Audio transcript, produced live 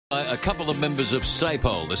A couple of members of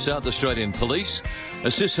SAPOL, the South Australian Police,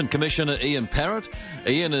 Assistant Commissioner Ian Parrott.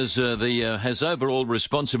 Ian is has overall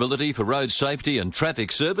responsibility for road safety and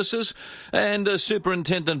traffic services, and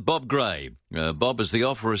Superintendent Bob Gray. Bob is the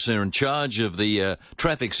officer in charge of the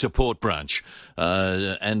traffic support branch,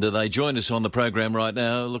 and they join us on the program right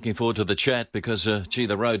now. Looking forward to the chat because,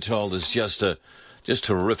 the road toll is just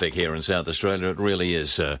terrific here in South Australia. It really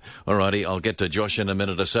is. All righty, I'll get to Josh in a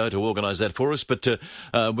minute or so to organise that for us. But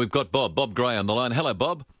we've got Bob Gray on the line. Hello,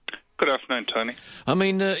 Bob. Good afternoon, Tony. I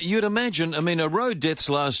mean, you'd imagine, road deaths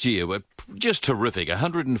last year were just terrific,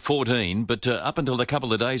 114, but up until a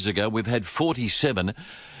couple of days ago, we've had 47.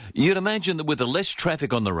 You'd imagine that with the less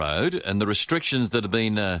traffic on the road and the restrictions that have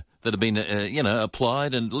been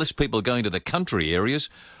applied and less people going to the country areas,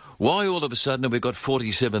 why all of a sudden have we got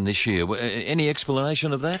 47 this year? Any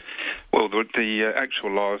explanation of that? Well, the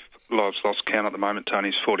actual lives lost count at the moment, Tony,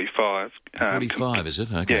 is 45. 45, is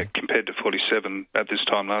it? Okay. Yeah, compared to 47 at this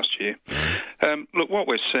time last year. Mm. Look, what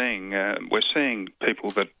we're seeing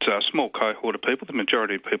people that a small cohort of people. The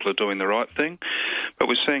majority of people are doing the right thing, but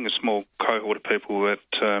we're seeing a small cohort of people that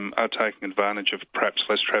are taking advantage of perhaps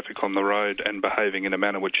less traffic on the road and behaving in a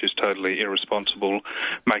manner which is totally irresponsible,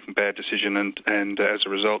 making bad decisions, and as a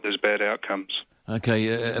result, there's bad outcomes. Okay,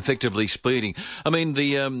 effectively speeding. I mean,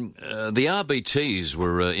 the RBTs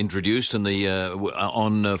were introduced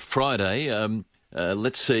on Friday.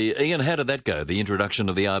 Let's see, Ian, how did that go? The introduction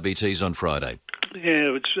of the RBTs on Friday.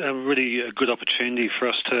 Yeah, it's really a good opportunity for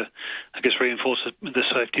us to, reinforce the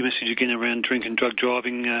safety message again around drink and drug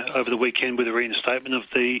driving over the weekend with a reinstatement of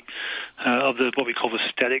the what we call the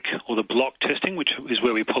static or the block testing, which is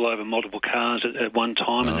where we pull over multiple cars at one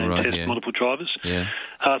time and test multiple drivers. Yeah.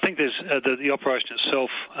 I think there's the operation itself,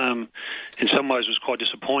 in some ways, was quite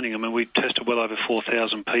disappointing. I mean, we tested well over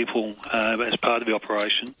 4,000 people as part of the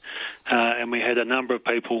operation, and we had a number of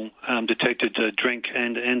people detected drink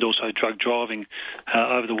and also drug driving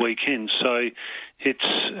over the weekend. So it's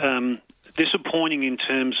disappointing in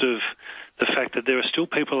terms of the fact that there are still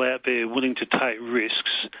people out there willing to take risks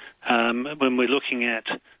when we're looking at,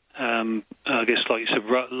 like you said,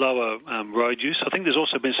 lower road use. I think there's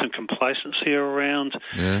also been some complacency around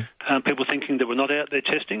people thinking that we're not out there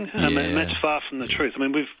testing, and that's far from the truth. I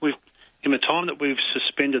mean, we've in the time that we've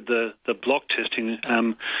suspended the block testing,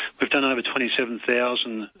 we've done over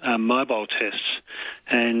 27,000 mobile tests,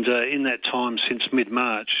 and in that time since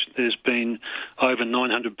mid-March, there's been over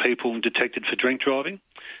 900 people detected for drink driving,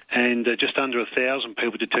 and just under 1,000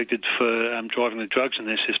 people detected for driving with drugs in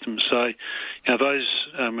their system. So, those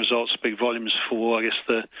results speak volumes for,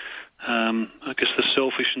 the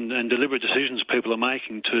selfish and deliberate decisions people are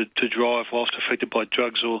making to drive whilst affected by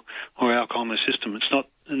drugs or alcohol in their system. It's not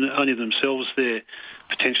only themselves they're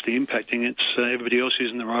potentially impacting, it's everybody else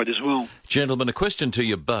using the road as well. Gentlemen, a question to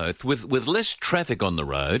you both. With less traffic on the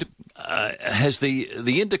road, has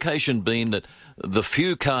the indication been that the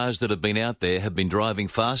few cars that have been out there have been driving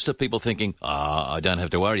faster, people thinking, I don't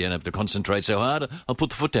have to worry, I don't have to concentrate so hard, I'll put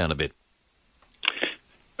the foot down a bit?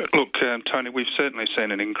 Look, Tony, we've certainly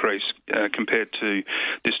seen an increase compared to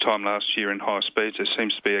this time last year in high speeds. There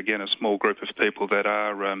seems to be, again, a small group of people that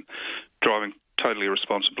are driving totally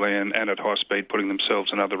irresponsibly and at high speed, putting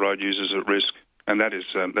themselves and other road users at risk. And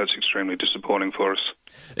that's extremely disappointing for us.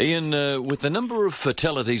 Ian, with the number of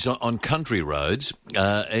fatalities on country roads,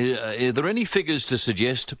 are there any figures to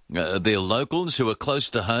suggest they're locals who are close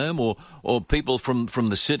to home or people from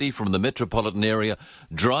the city, from the metropolitan area,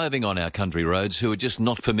 driving on our country roads who are just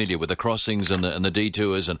not familiar with the crossings and the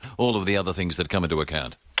detours and all of the other things that come into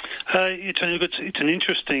account? It's an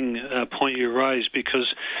interesting point you raised,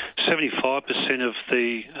 because 75% of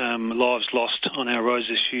the lives lost on our roads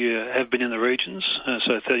this year have been in the regions.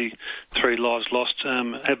 So 33 lives lost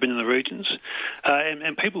have been in the regions,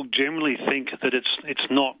 and people generally think that it's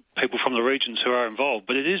not people from the regions who are involved,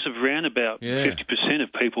 but it is around about 50%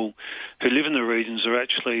 of people who live in the regions are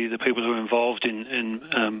actually the people who are involved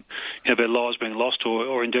in their lives being lost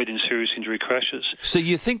or indeed in serious injury crashes. So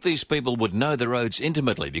you think these people would know the roads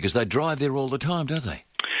intimately because they drive there all the time, don't they?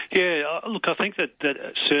 Yeah, look, I think that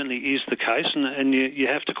certainly is the case, and you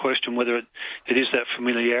have to question whether it is that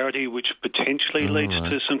familiarity which potentially leads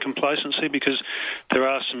to some complacency, because there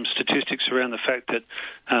are some statistics around the fact that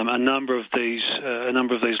a number of these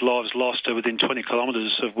lives lost are within 20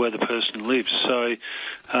 kilometres of where the person lives. So,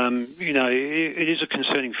 it is a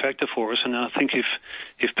concerning factor for us, and I think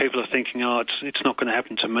if people are thinking, it's not going to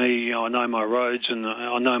happen to me, I know my roads and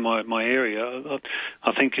I know my area,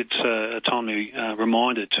 I think it's a timely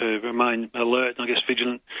reminder to to remain alert and, I guess,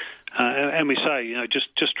 vigilant. And we say,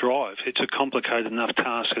 just drive. It's a complicated enough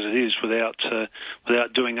task as it is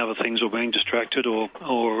without doing other things or being distracted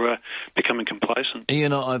or becoming complacent.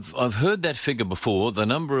 Ian, I've heard that figure before, the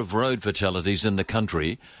number of road fatalities in the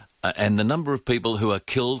country and the number of people who are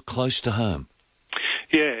killed close to home.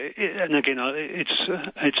 Yeah, and again,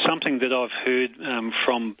 it's something that I've heard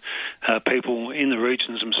from people in the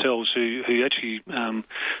regions themselves who actually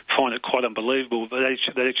find it quite unbelievable that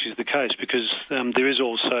actually is the case, because there is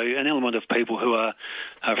also an element of people who are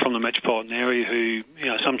from the metropolitan area who,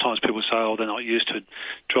 sometimes people say, they're not used to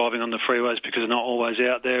driving on the freeways because they're not always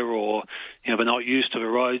out there, or they're not used to the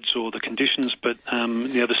roads or the conditions. But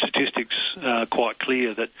the statistics are quite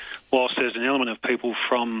clear that whilst there's an element of people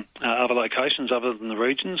from other locations other than the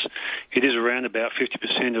regions, it is around about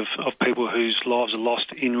 50% of people whose lives are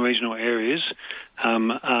lost in regional areas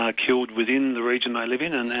are killed within the region they live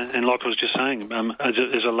in, and like I was just saying,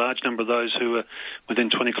 there's a large number of those who are within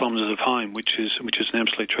 20 kilometres of home, which is an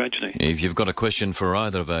absolute tragedy. If you've got a question for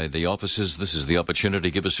either of the officers, this is the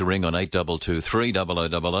opportunity. Give us a ring on 8223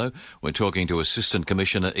 0000. We're talking to Assistant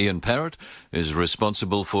Commissioner Ian Parrott, who's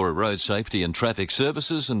responsible for road safety and traffic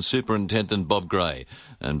services, and Superintendent Bob Gray.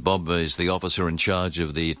 And Bob is the officer in charge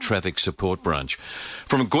of the Traffic Support Branch.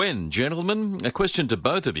 From Gwen, gentlemen, a question to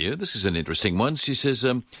both of you. This is an interesting one. She says,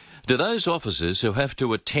 do those officers who have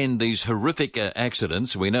to attend these horrific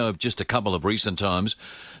accidents, we know of just a couple of recent times,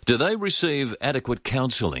 do they receive adequate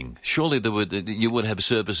counselling? Surely you would have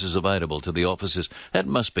services available to the officers. That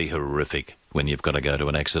must be horrific when you've got to go to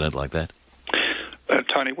an accident like that.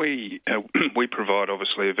 Tony, we provide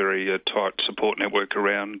obviously a very tight support network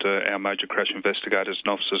around our major crash investigators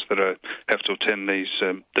and officers that have to attend these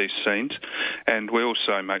scenes, and we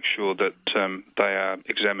also make sure that they are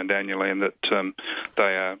examined annually and that they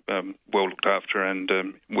are well looked after and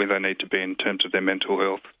where they need to be in terms of their mental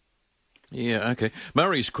health. Yeah, OK.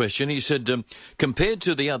 Murray's question, he said, compared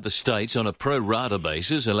to the other states on a pro rata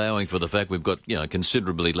basis, allowing for the fact we've got,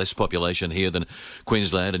 considerably less population here than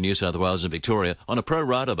Queensland and New South Wales and Victoria, on a pro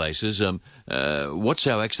rata basis, what's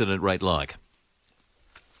our accident rate like?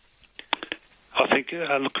 I think,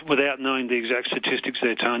 look, without knowing the exact statistics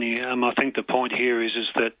there, Tony, I think the point here is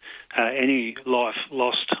that any life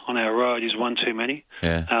lost on our road is one too many.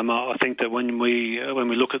 Yeah. I think that when we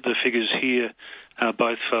look at the figures here,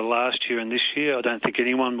 both for last year and this year, I don't think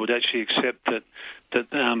anyone would actually accept that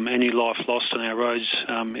any life lost on our roads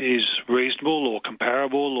is reasonable or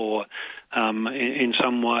comparable or in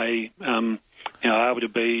some way able to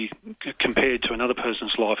be compared to another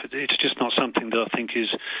person's life. It's just not something that I think is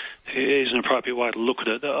an appropriate way to look at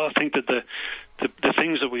it. I think that the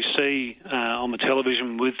things that we see on the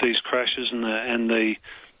television with these crashes and the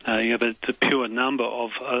pure number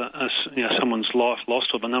of someone's life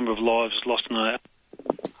lost, or the number of lives lost in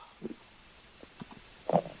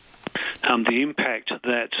the impact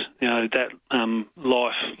that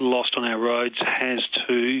life lost on our roads has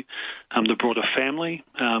to the broader family,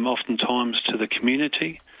 oftentimes to the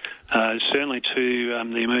community, certainly to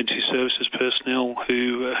the emergency services personnel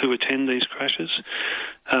who attend these crashes.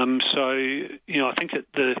 I think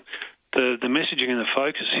that the messaging and the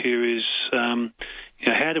focus here is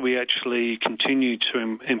how do we actually continue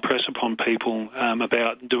to impress upon people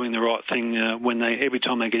about doing the right thing every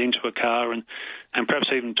time they get into a car, and perhaps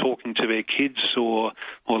even talking to their kids or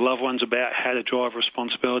loved ones about how to drive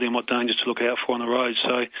responsibility and what dangers to look out for on the road.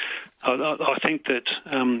 So I think that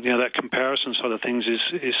that comparison side of things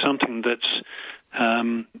is something that's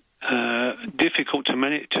difficult to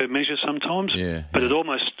measure sometimes, but it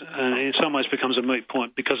almost, in some ways, becomes a moot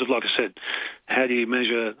point because of, like I said, how do you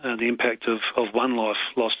measure the impact of one life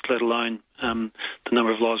lost, let alone the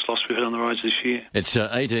number of lives lost we've had on the roads this year. It's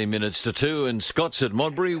 18 minutes to 2, and Scott's at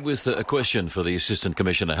Modbury with a question for the Assistant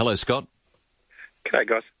Commissioner. Hello, Scott. G'day,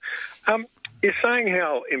 guys. You're saying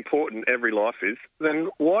how important every life is, then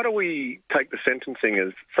why do we take the sentencing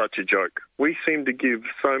as such a joke? We seem to give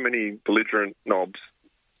so many belligerent knobs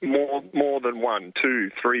more than 1,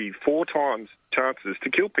 2, 3, 4 times chances to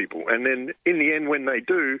kill people. And then in the end, when they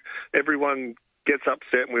do, everyone gets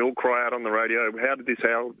upset and we all cry out on the radio, how did this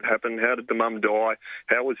happen? How did the mum die?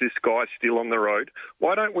 How was this guy still on the road?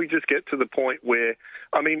 Why don't we just get to the point where,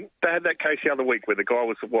 they had that case the other week where the guy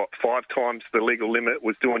was, 5 times the legal limit,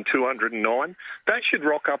 was doing 209? That should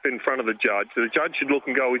rock up in front of the judge. The judge should look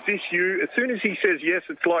and go, is this you? As soon as he says yes,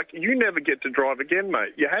 it's like, you never get to drive again,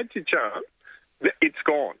 mate. You had your chance. It's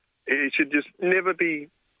gone. It should just never be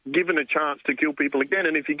given a chance to kill people again.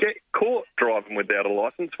 And if you get caught driving without a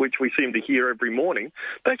licence, which we seem to hear every morning,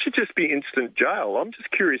 that should just be instant jail. I'm just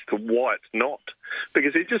curious to why it's not.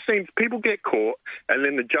 because it just seems people get caught and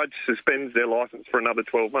then the judge suspends their licence for another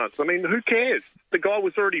 12 months. I mean, who cares? The guy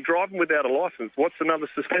was already driving without a licence. What's another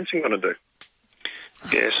suspension going to do?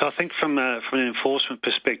 Yes, I think from an enforcement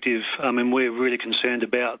perspective, I mean, we're really concerned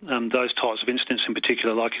about those types of incidents in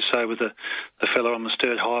particular, like you say, with the fellow on the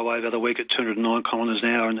Sturt Highway the other week at 209 kilometres an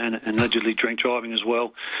hour and allegedly drink driving as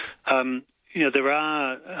well. There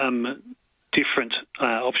are different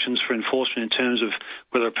options for enforcement in terms of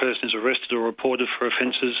whether a person is arrested or reported for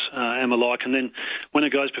offences and the like. And then when it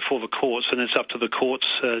goes before the courts, then it's up to the courts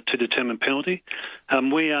to determine penalty.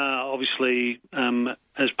 We are obviously,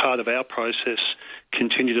 as part of our process,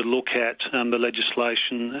 continue to look at the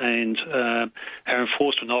legislation and our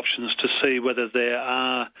enforcement options to see whether there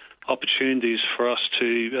are opportunities for us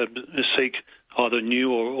to seek either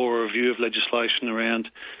new or a review of legislation around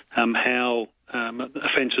how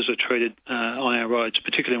offences are treated on our roads,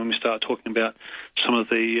 particularly when we start talking about some of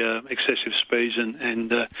the excessive speeds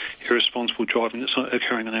and irresponsible driving that's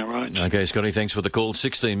occurring on our roads. OK, Scotty, thanks for the call.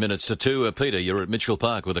 16 minutes to 2. Peter, you're at Mitchell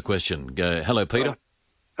Park with a question. Hello, Peter.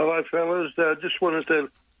 Hello, fellas. Just wanted to...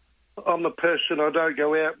 I'm a person, I don't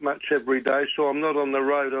go out much every day, so I'm not on the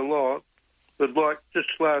road a lot. But like just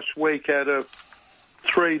last week, out of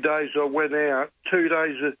 3 days I went out, 2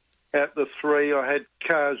 days out the 3, I had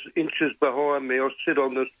cars inches behind me. I sit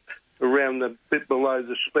on around the bit below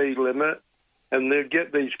the speed limit, and they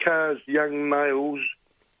get these cars, young males,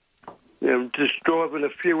 just driving a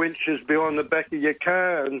few inches behind the back of your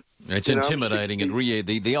car. And, it's intimidating.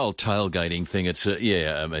 The old tailgating thing. It's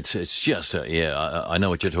it's just I know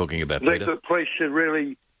what you're talking about, Peter. The police should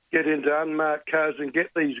really get into unmarked cars and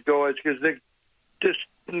get these guys, because they're just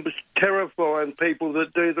terrifying people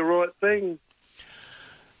that do the right thing.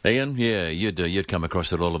 Ian, you'd come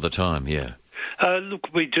across it all of the time, yeah.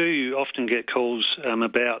 Look, we do often get calls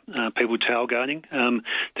about people tailgating.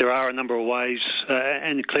 There are a number of ways,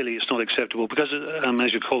 and clearly it's not acceptable because,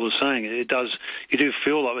 as your caller is saying, you do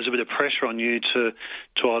feel like there's a bit of pressure on you to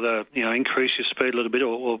either increase your speed a little bit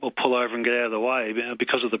or pull over and get out of the way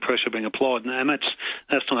because of the pressure being applied, and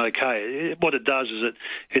that's not okay. What it does is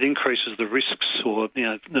it increases the risks, or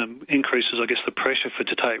increases, I guess, the pressure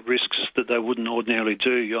to take risks that they wouldn't ordinarily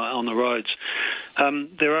do on the roads.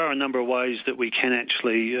 There are a number of ways that we can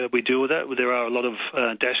actually we deal with that. There are a lot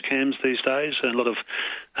of dash cams these days and a lot of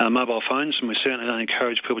mobile phones, and we certainly don't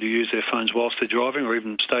encourage people to use their phones whilst they're driving or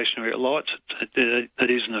even stationary at lights. That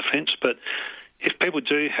is an offence, but if people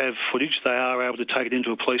do have footage, they are able to take it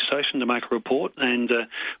into a police station to make a report, and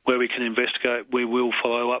where we can investigate, we will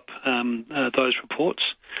follow up those reports.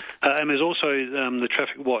 And there's also the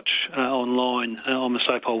Traffic Watch online on the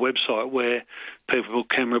SAPOL website, where people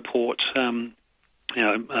can report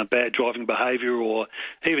bad driving behaviour, or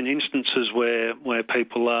even instances where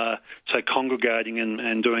people are, say, congregating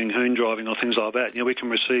and doing hoon driving or things like that. We can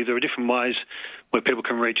receive... There are different ways where people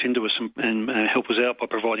can reach into us and help us out by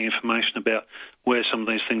providing information about where some of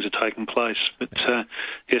these things are taking place. But,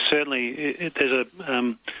 certainly there's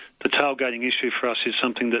the tailgating issue for us is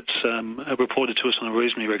something that's reported to us on a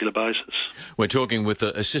reasonably regular basis. We're talking with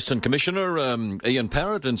Assistant Commissioner Ian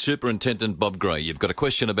Parrott and Superintendent Bob Gray. You've got a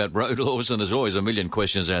question about road laws, and there's always a million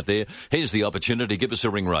questions out there. Here's the opportunity. Give us a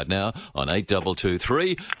ring right now on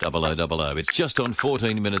 8223 0000. It's just on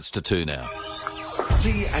 14 minutes to 2 now.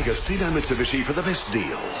 See Agostino Mitsubishi for the best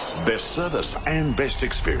deals, best service and best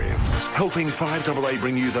experience. Helping 5AA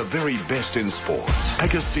bring you the very best in sports.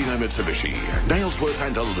 Agostino Mitsubishi, Nailsworth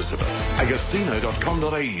and Elizabeth.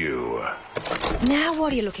 Agostino.com.au. Now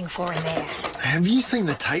what are you looking for in there? Have you seen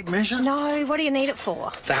the tape measure? No, what do you need it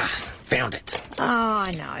for? Found it.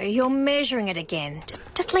 Oh, no, you're measuring it again.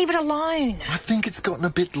 Just leave it alone. I think it's gotten a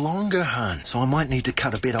bit longer, hun, so I might need to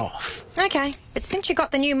cut a bit off. OK, but since you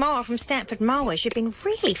got the new mower from Stanford Mowers, you've been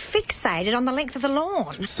really fixated on the length of the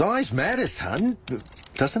lawn. Size matters, hun,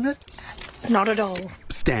 doesn't it? Not at all.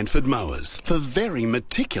 Stanford Mowers, for very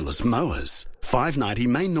meticulous mowers. 590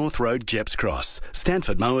 Main North Road, Jeps Cross.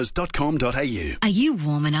 StanfordMowers.com.au. Are you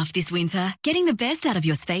warm enough this winter? Getting the best out of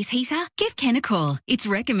your space heater? Give Ken a call. It's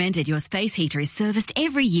recommended your space heater is serviced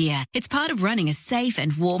every year. It's part of running a safe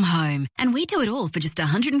and warm home. And we do it all for just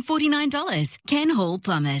 $149. Ken Hall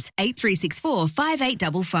Plumbers, 8364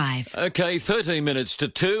 5855. OK, 13 minutes to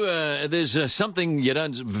 2. There's something you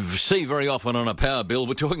don't see very often on a power bill.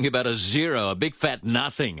 We're talking about a zero, a big fat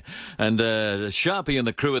nothing. And Sharpie and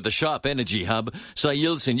the crew at the Sharp Energy Hub Hub say,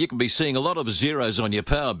 Yilson, you can be seeing a lot of zeros on your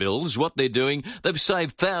power bills. What they're doing, they've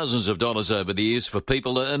saved thousands of dollars over the years for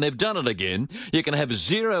people, and they've done it again. You can have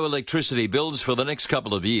zero electricity bills for the next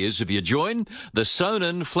couple of years if you join the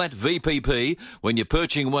Sonnen Flat VPP when you're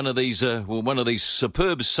purchasing one of these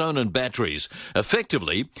superb Sonnen batteries.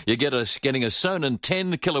 Effectively, you're getting a Sonnen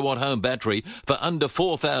 10 kilowatt home battery for under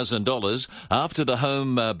 $4,000 after the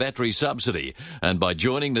home battery subsidy. And by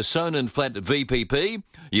joining the Sonnen Flat VPP,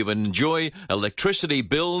 you enjoy electricity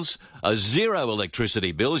bills, zero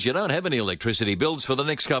electricity bills. You don't have any electricity bills for the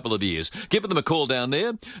next couple of years. Give them a call down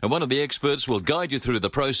there, and one of the experts will guide you through the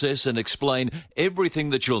process and explain everything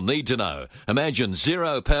that you'll need to know. Imagine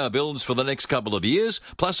zero power bills for the next couple of years,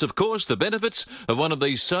 plus, of course, the benefits of one of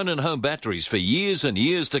these Sonnen home batteries for years and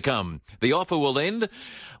years to come. The offer will end.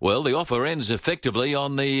 Well, the offer ends effectively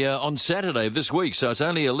on Saturday of this week, so it's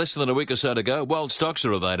only less than a week or so to go while stocks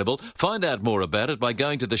are available. Find out more about it by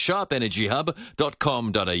going to the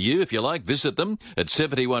sharpenergyhub.com.au. If you like, visit them at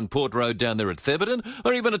 71 Port Road down there at Theberton,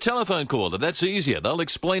 or even a telephone call. If that's easier, they'll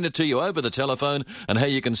explain it to you over the telephone and how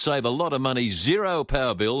you can save a lot of money, zero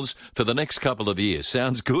power bills for the next couple of years.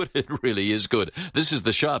 Sounds good? It really is good. This is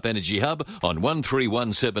the Sharp Energy Hub on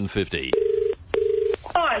 131750.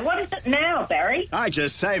 Hi, what is it now, Barry? I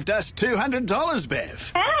just saved us $200,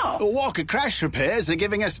 Bev. How? Walker Crash Repairs are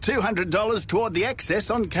giving us $200 toward the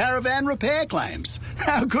excess on caravan repair claims.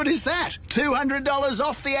 How good is that? $200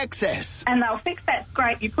 off the excess. And they'll fix that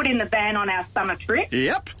scrape you put in the van on our summer trip?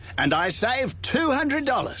 Yep, and I saved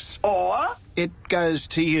 $200. Or? It goes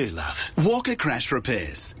to you, love. Walker Crash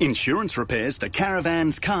Repairs. Insurance repairs to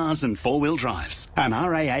caravans, cars and four-wheel drives. An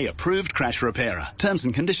RAA-approved crash repairer. Terms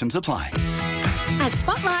and conditions apply. At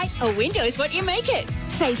Spotlight, a window is what you make it.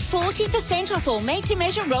 Save 40% off all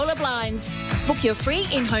made-to-measure roller blinds. Book your free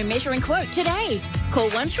in-home measuring quote today. Call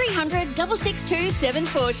 1300 662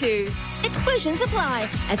 742. Exclusions apply.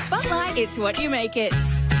 At Spotlight, it's what you make it.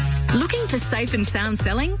 Looking for safe and sound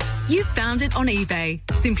selling? You've found it on eBay.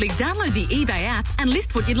 Simply download the eBay app and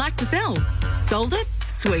list what you'd like to sell. Sold it?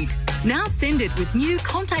 Sweet. Now send it with new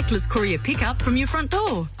contactless courier pickup from your front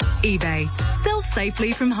door. eBay. Sell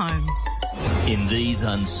safely from home. In these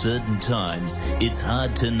uncertain times, it's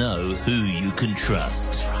hard to know who you can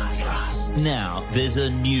trust. Now, there's a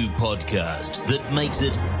new podcast that makes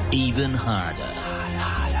it even harder.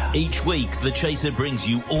 Each week, The Chaser brings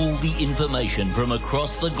you all the information from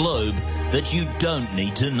across the globe that you don't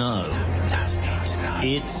need to know.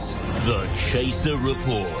 It's The Chaser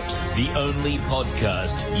Report, the only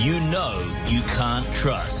podcast you know you can't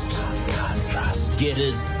trust. Get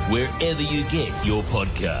it wherever you get your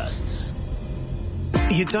podcasts.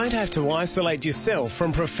 You don't have to isolate yourself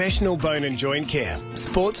from professional bone and joint care.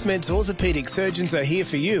 SportsMed's orthopaedic surgeons are here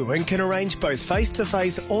for you and can arrange both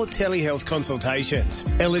face-to-face or telehealth consultations.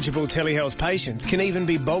 Eligible telehealth patients can even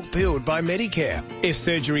be bulk billed by Medicare. If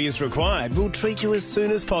surgery is required, we'll treat you as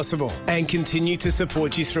soon as possible and continue to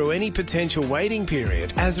support you through any potential waiting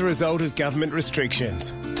period as a result of government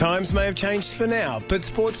restrictions. Times may have changed for now, but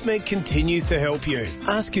SportsMed continues to help you.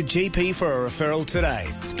 Ask your GP for a referral today.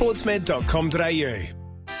 sportsmed.com.au.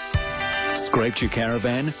 Scraped your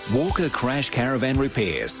caravan? Walker Crash Caravan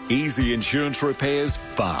Repairs. Easy insurance repairs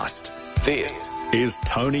fast. This is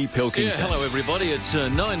Tony Pilkington. Yeah, hello everybody. It's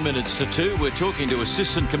 9 minutes to 2. We're talking to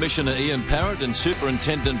Assistant Commissioner Ian Parrott and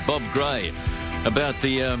Superintendent Bob Gray about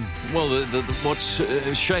what's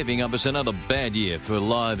shaping up as another bad year for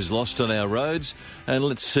lives lost on our roads. And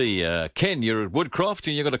let's see, Ken, you're at Woodcroft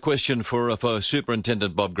and you've got a question for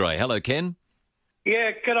Superintendent Bob Gray. Hello, Ken.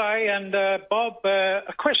 Yeah, g'day. And Bob,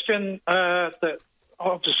 a question that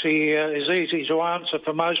obviously is easy to answer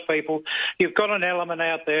for most people. You've got an element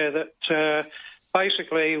out there that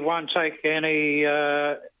basically won't take any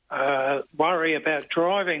worry about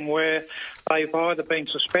driving, where they've either been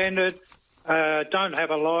suspended, don't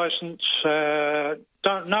have a licence,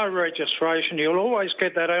 no registration. You'll always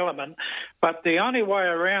get that element. But the only way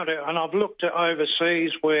around it, and I've looked at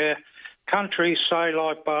overseas where countries, say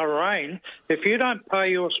like Bahrain, if you don't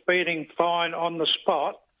pay your speeding fine on the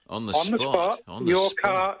spot, your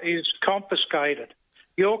car is confiscated.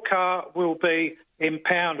 Your car will be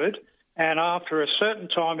impounded, and after a certain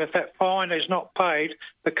time, if that fine is not paid,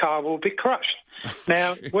 the car will be crushed.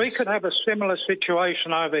 Now, we could have a similar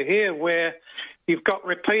situation over here where you've got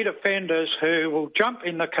repeat offenders who will jump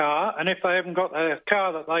in the car, and if they haven't got the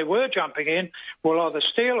car that they were jumping in, will either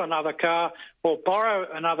steal another car or borrow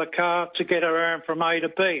another car to get around from A to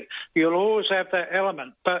B. You'll always have that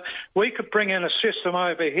element. But we could bring in a system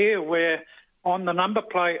over here where on the number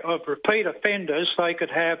plate of repeat offenders, they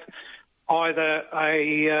could have either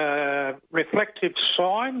a reflective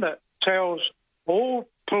sign that tells all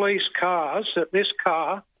police cars that this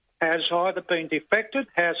car has either been defected,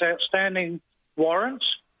 has outstanding warrants,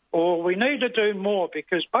 or we need to do more,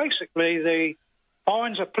 because basically the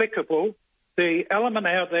fines applicable, the element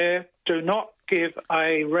out there do not give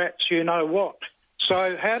a rat's you-know-what.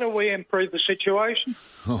 So how do we improve the situation?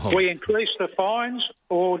 We increase the fines,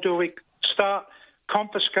 or do we start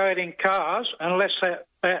confiscating cars unless that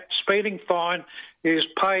speeding fine is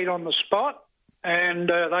paid on the spot and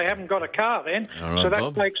they haven't got a car then? All right, so that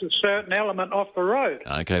Bob. takes a certain element off the road.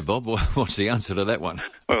 OK, Bob, what's the answer to that one?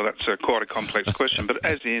 Well, that's quite a complex question, but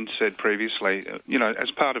as Ian said previously,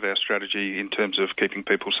 as part of our strategy in terms of keeping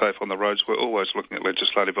people safe on the roads, we're always looking at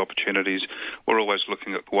legislative opportunities. We're always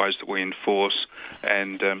looking at the ways that we enforce,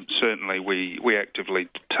 and certainly we actively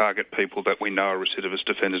target people that we know are recidivist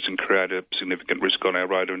offenders and create a significant risk on our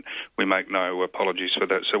road, and we make no apologies for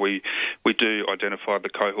that. So we do identify the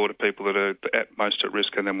cohort of people that are most at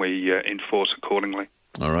risk, and then we enforce accordingly.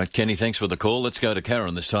 All right, Kenny, thanks for the call. Let's go to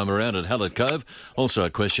Karen this time around at Hallett Cove. Also a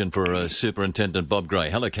question for Superintendent Bob Gray.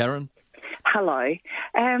 Hello, Karen. Hello.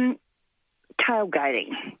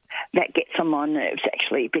 Tailgating, that gets on my nerves,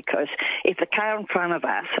 actually, because if the car in front of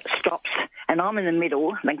us stops and I'm in the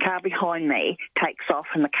middle, the car behind me takes off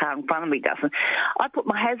and the car in front of me doesn't, I put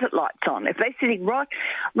my hazard lights on. If they're sitting right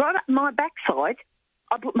up my backside,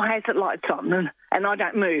 I put my hazard lights on and I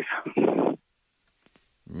don't move.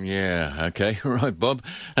 Yeah, OK. Right, Bob.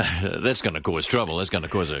 That's going to cause trouble. That's going to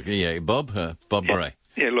cause Bob Gray.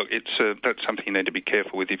 Yeah, look, that's something you need to be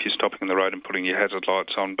careful with if you're stopping on the road and putting your hazard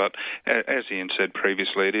lights on. But as Ian said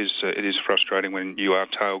previously, it is frustrating when you are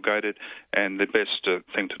tailgated, and the best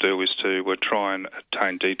thing to do is to try and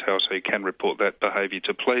obtain details so you can report that behaviour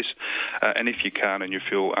to police. And if you can't and you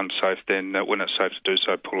feel unsafe, then when it's safe to do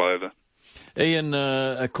so, pull over. Ian,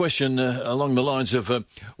 a question along the lines of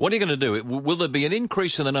what are you going to do? Will there be an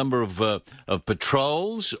increase in the number of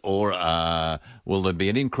patrols, or will there be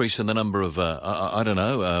an increase in the number of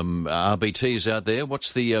RBTs out there?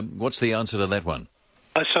 What's the answer to that one?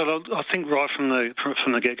 So I think right from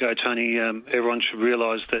the get-go, Tony, everyone should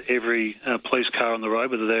realise that every police car on the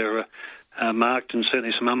road, whether they're marked and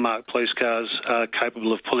certainly some unmarked police cars, are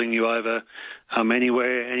capable of pulling you over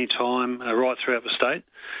anywhere, anytime, right throughout the state.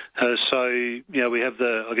 So we have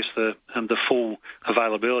the full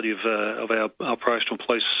availability of our operational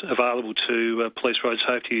police available to police road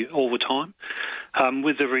safety all the time.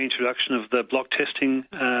 With the reintroduction of the block testing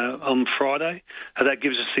on Friday, that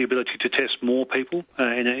gives us the ability to test more people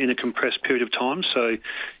in a compressed period of time. So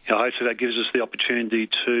hopefully that gives us the opportunity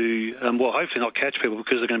to, hopefully not catch people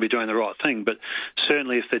because they're going to be doing the right thing, but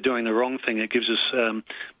certainly if they're doing the wrong thing, it gives us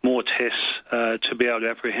more tests to be able to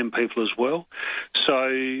apprehend people as well. So,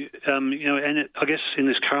 I guess in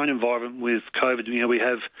this current environment with COVID, we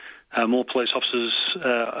have more police officers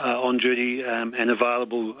on duty and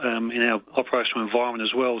available in our operational environment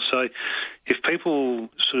as well. So if people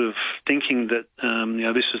sort of thinking that,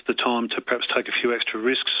 this is the time to perhaps take a few extra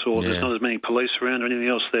risks, or there's not as many police around or anything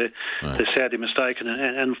else, they're sadly mistaken.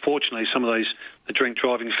 And unfortunately, some of the drink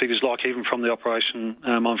driving figures, like even from the operation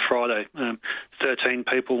on Friday, 13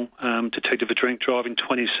 people detected for drink driving,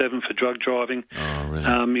 27 for drug driving. Oh,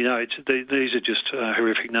 really? These are just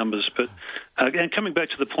horrific numbers. But and coming back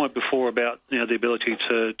to the point before about the ability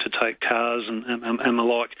to take cars and the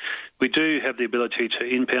like, we do have the ability to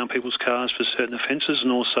impound people's cars for certain offences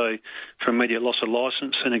and also for immediate loss of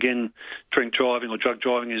licence. And again, drink driving or drug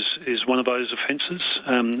driving is one of those offences.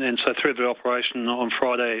 And so through the operation on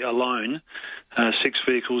Friday alone, 6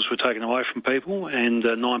 vehicles were taken away from people and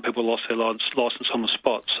 9 people lost their licence on the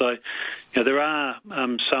spot. So there are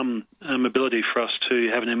some ability for us to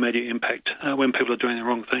have an immediate impact when people are doing the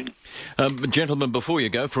wrong thing. Gentlemen, before you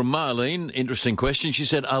go, from Marlene, interesting question. She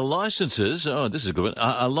said, are licences, this is a good one,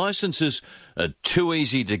 are licences too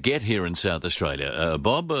easy to get here in South Australia?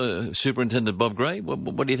 Bob, Superintendent Bob Gray,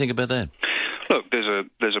 what do you think about that? Look,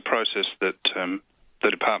 there's a process that the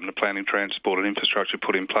Department of Planning, Transport and Infrastructure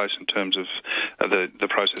put in place in terms of the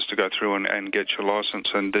process to go through and get your licence,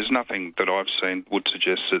 and there's nothing that I've seen would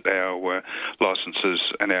suggest that our licences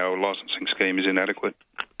and our licensing scheme is inadequate.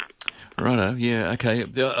 Righto, yeah, OK.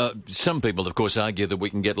 Some people, of course, argue that we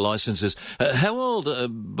can get licences. How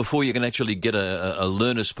old before you can actually get a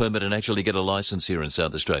learner's permit and actually get a licence here in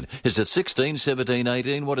South Australia? Is it 16, 17,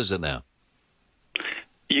 18? What is it now?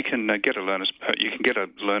 You can get a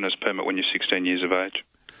learner's permit when you're 16 years of age.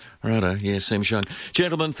 Righto, yeah, seems young.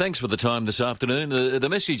 Gentlemen, thanks for the time this afternoon. The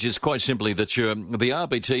message is quite simply that the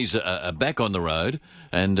RBTs are back on the road,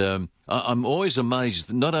 and I'm always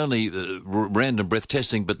amazed, not only random breath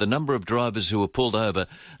testing, but the number of drivers who are pulled over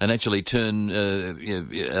and actually turn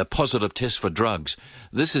a positive test for drugs.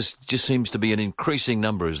 This just seems to be an increasing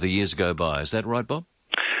number as the years go by. Is that right, Bob?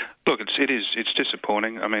 Look, it's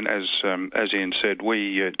disappointing. I mean, as Ian said,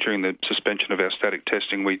 we during the suspension of our static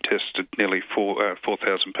testing, we tested nearly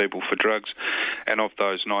 4,000 people for drugs, and of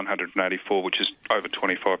those, 984, which is over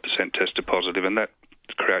 25%, tested positive, and that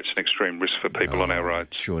creates an extreme risk for people on our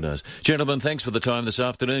roads. Sure does. Gentlemen, thanks for the time this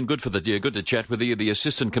afternoon. Good to chat with you. The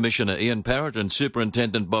Assistant Commissioner Ian Parrott and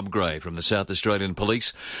Superintendent Bob Gray from the South Australian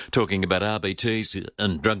Police, talking about RBTs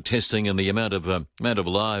and drug testing and the amount of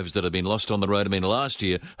lives that have been lost on the road. I mean, last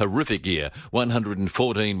year, horrific year,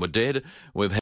 114 were dead. We've